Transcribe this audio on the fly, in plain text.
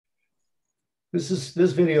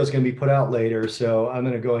This video is going to be put out later, so I'm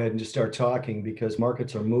going to go ahead and just start talking because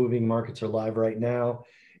markets are moving. Markets are live right now.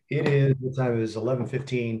 It is what time it is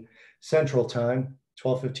 11:15 Central Time,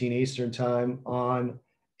 12:15 Eastern Time on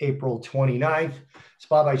April 29th. It's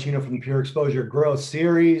Bob Iaccino from the Pure Exposure Growth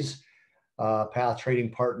Series, Path Trading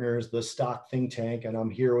Partners, the stock think tank, and I'm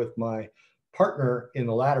here with my partner in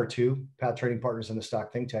the latter two, Path Trading Partners in the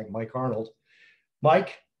stock think tank, Mike Arnold.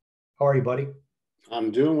 Mike, how are you, buddy?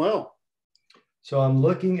 I'm doing well. So I'm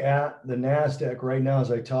looking at the NASDAQ right now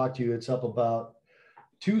as I talk to you. It's up about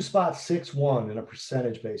 2.61 in a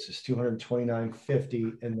percentage basis,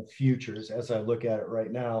 229.50 in the futures as I look at it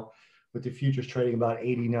right now, with the futures trading about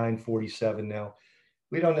 89.47 now.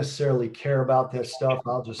 We don't necessarily care about this stuff.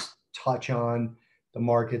 I'll just touch on the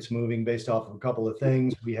markets moving based off of a couple of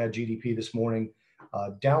things. We had GDP this morning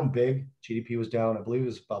down big. GDP was down, I believe it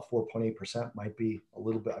was about 4.8%, might be a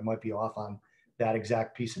little bit, I might be off on that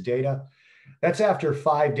exact piece of data. That's after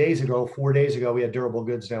 5 days ago, 4 days ago, we had durable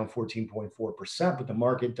goods down 14.4%, but the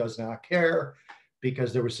market does not care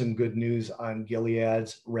because there was some good news on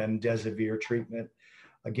Gilead's remdesivir treatment.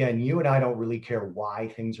 Again, you and I don't really care why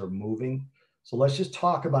things are moving. So let's just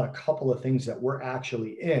talk about a couple of things that we're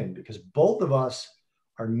actually in, because both of us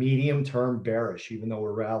are medium-term bearish, even though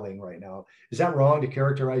we're rallying right now. Is that wrong to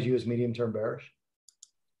characterize you as medium-term bearish?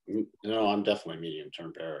 No, I'm definitely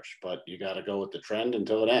medium-term bearish, but you got to go with the trend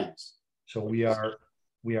until it ends. So we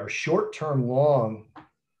are short-term long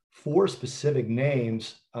four specific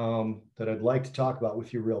names that I'd like to talk about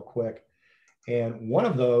with you real quick. And one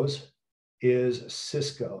of those is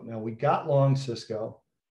Cisco. Now, we got long Cisco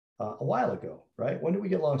a while ago, right? When did we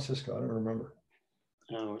get long Cisco? I don't remember.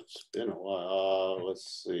 Oh, it's been a while.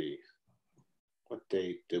 Let's see. What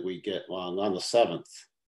date did we get long? On the 7th.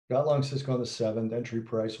 Got long Cisco on the 7th. Entry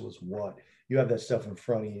price was what? You have that stuff in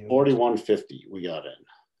front of you. 41.50 we got in.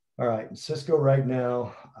 All right. And Cisco right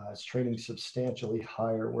now is trading substantially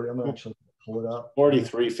higher. I'm going to actually pull it up.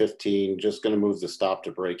 43.15, just going to move the stop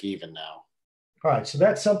to break even now. All right, so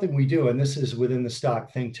that's something we do, and this is within the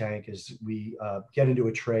stock think tank, is we get into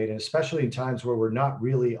a trade, and especially in times where we're not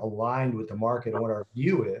really aligned with the market and what our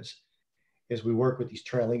view is we work with these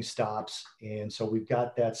trailing stops, and so we've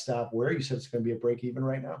got that stop where you said it's going to be a break even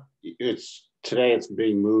right now? Today it's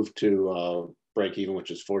being moved to break even, which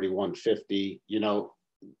is 41.50. You know,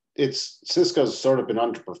 Cisco's sort of been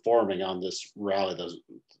underperforming on this rally.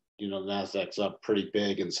 NASDAQ's up pretty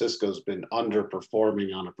big and Cisco's been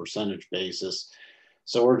underperforming on a percentage basis.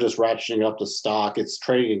 So we're just ratcheting up the stock. It's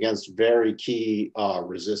trading against very key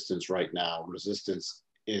resistance right now. Resistance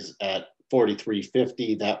is at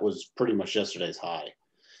 43.50. That was pretty much yesterday's high.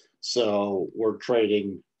 So we're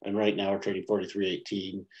trading, and right now we're trading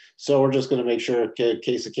 43.18. So we're just going to make sure in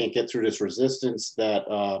case it can't get through this resistance that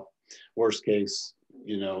worst case,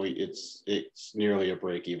 it's nearly a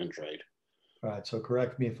break-even trade. All right, so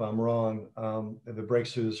correct me if I'm wrong. If it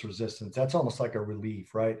breaks through this resistance, that's almost like a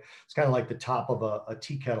relief, right? It's kind of like the top of a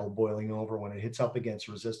tea kettle boiling over when it hits up against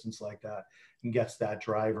resistance like that and gets that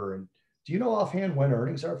driver. And do you know offhand when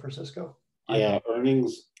earnings are for Cisco? Yeah,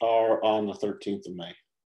 earnings are on the 13th of May.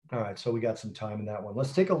 All right, so we got some time in that one.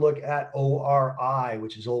 Let's take a look at ORI,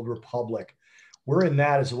 which is Old Republic. We're in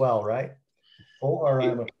that as well, right? ORI.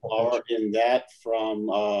 We are in that from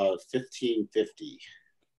 15.50.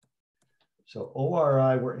 So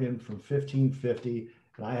ORI, we're in from 15.50,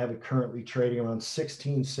 and I have it currently trading around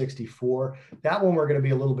 16.64. That one, we're going to be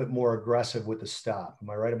a little bit more aggressive with the stop. Am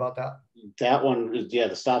I right about that? That one, yeah,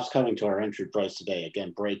 the stop's coming to our entry price today.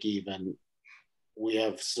 Again, break even. We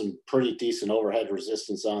have some pretty decent overhead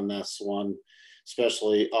resistance on this one,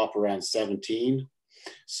 especially up around 17.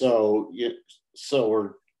 So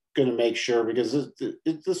we're going to make sure, because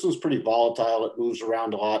this one's pretty volatile. It moves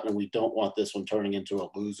around a lot, and we don't want this one turning into a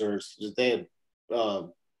loser. They had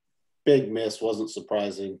big miss, wasn't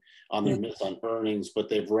surprising on their miss on earnings, but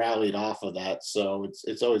they've rallied off of that. So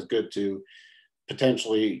it's always good to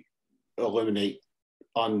potentially eliminate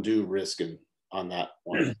undue risk on that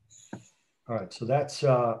one. All right, so that's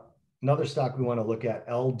another stock we want to look at,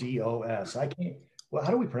 LDOS. Well,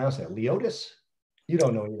 how do we pronounce that? Leotis? You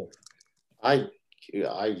don't know either.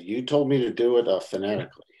 You told me to do it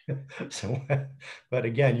phonetically. So, but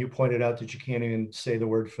again, you pointed out that you can't even say the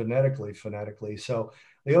word phonetically. So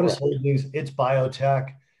Leotis Holdings, it's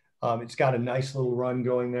biotech. It's got a nice little run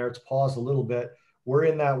going there. It's paused a little bit. We're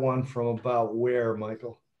in that one from about where,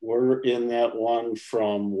 Michael? We're in that one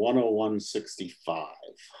from 101.65.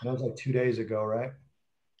 That was like 2 days ago, right?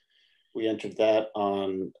 We entered that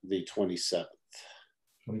on the 27th.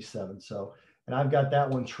 27th. So, and I've got that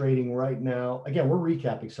one trading right now. Again, we're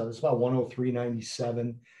recapping. So it's about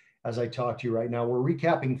 103.97. as I talk to you right now. We're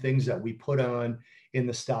recapping things that we put on in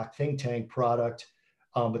the stock think tank product,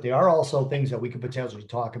 but they are also things that we could potentially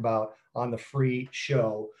talk about on the free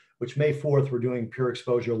show, which May 4th, we're doing Pure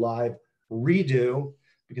Exposure Live redo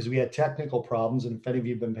because we had technical problems. And if any of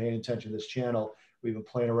you have been paying attention to this channel, we've been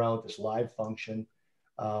playing around with this live function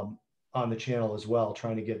on the channel as well,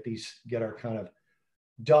 trying to get our kind of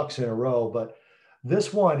ducks in a row. But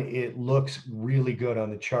this one, it looks really good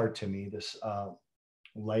on the chart to me, this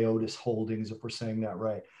Leotis Holdings, if we're saying that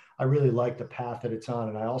right. I really like the path that it's on,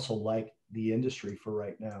 and I also like the industry for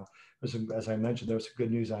right now. As I mentioned, there's some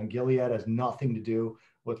good news on Gilead. It has nothing to do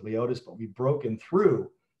with Leotis, but we've broken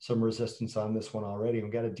through some resistance on this one already, and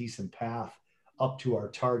we got a decent path up to our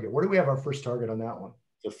target. Where do we have our first target on that one?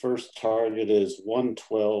 The first target is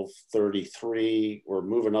 112.33. We're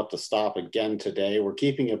moving up the stop again today. We're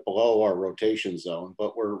keeping it below our rotation zone,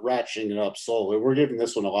 but we're ratcheting it up slowly. We're giving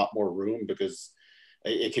this one a lot more room because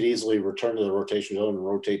it could easily return to the rotation zone and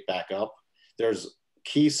rotate back up. There's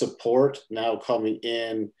key support now coming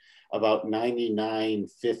in about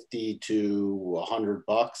 99.50 to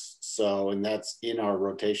 $100. So, and that's in our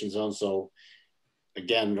rotation zone. So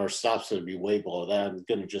again, our stop's going to be way below that. I'm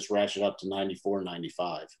going to just ratchet up to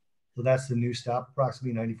 94.95. So that's the new stop,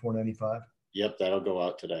 approximately 94.95. Yep, that'll go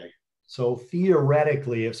out today. So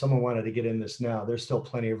theoretically, if someone wanted to get in this now, there's still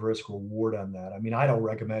plenty of risk reward on that. I mean, I don't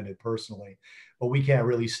recommend it personally, but we can't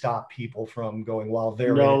really stop people from going while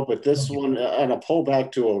they're no. But this one on a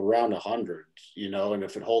pullback to around 100, you know, and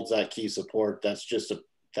if it holds that key support, that's just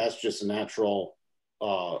a natural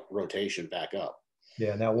rotation back up.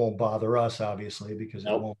 Yeah, and that won't bother us, obviously, because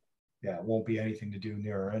it won't be anything to do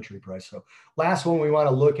near our entry price. So last one we want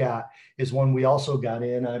to look at is one we also got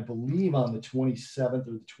in, I believe, on the 27th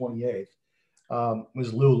or the 28th,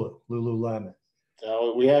 was Lululemon.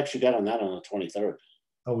 We actually got on that on the 23rd.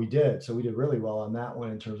 Oh, we did. So we did really well on that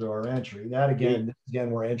one in terms of our entry. That again,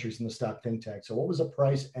 we're entries in the stock think tank. So what was the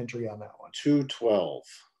price entry on that one? 212.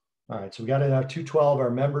 All right, so we got it at 212. Our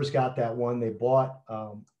members got that one. They bought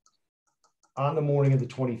on the morning of the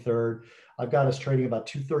 23rd. I've got us trading about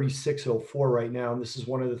 236.04 right now. And this is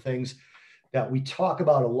one of the things that we talk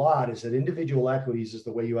about a lot, is that individual equities is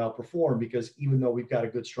the way you outperform, because even though we've got a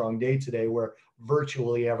good strong day today where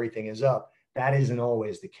virtually everything is up, that isn't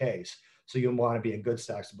always the case. So you want to be in good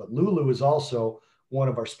stocks. But Lulu is also one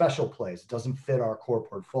of our special plays. It doesn't fit our core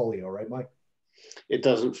portfolio, right, Mike? It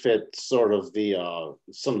doesn't fit sort of the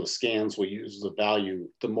some of the scans we use,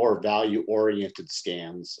 the more value oriented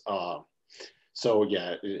scans. So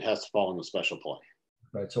yeah, it has to fall in the special play.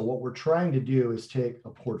 Right. So what we're trying to do is take a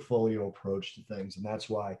portfolio approach to things. And that's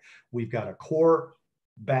why we've got a core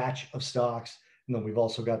batch of stocks. And then we've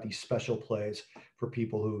also got these special plays for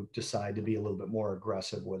people who decide to be a little bit more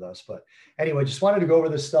aggressive with us. But anyway, just wanted to go over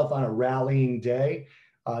this stuff on a rallying day.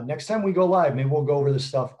 Next time we go live, maybe we'll go over this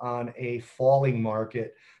stuff on a falling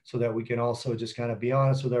market so that we can also just kind of be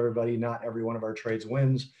honest with everybody. Not every one of our trades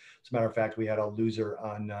wins. As a matter of fact, we had a loser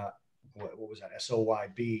on what was that,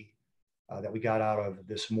 SOYB, that we got out of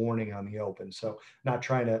this morning on the open. So not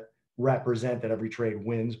trying to represent that every trade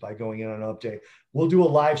wins by going in on an update. We'll do a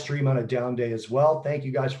live stream on a down day as well. Thank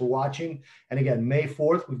you guys for watching. And again, May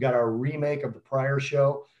 4th, we've got our remake of the prior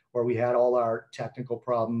show where we had all our technical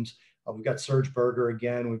problems. We've got Serge Berger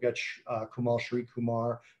again. We've got Kumal Shri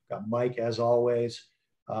Kumar. We've got Mike, as always.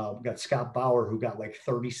 We've got Scott Bauer, who got like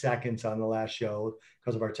 30 seconds on the last show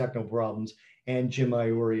because of our technical problems. And Jim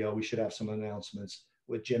Iorio. We should have some announcements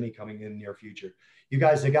with Jimmy coming in the near future. You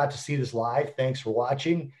guys that got to see this live, thanks for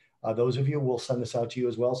watching. Those of you, we'll send this out to you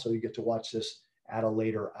as well, so you get to watch this at a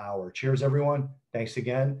later hour. Cheers, everyone. Thanks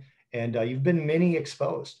again. And you've been mini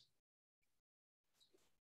exposed.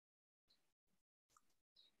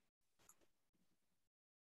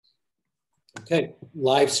 Okay,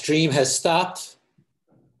 live stream has stopped.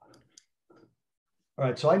 All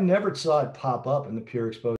right, so I never saw it pop up in the Pure Exposure.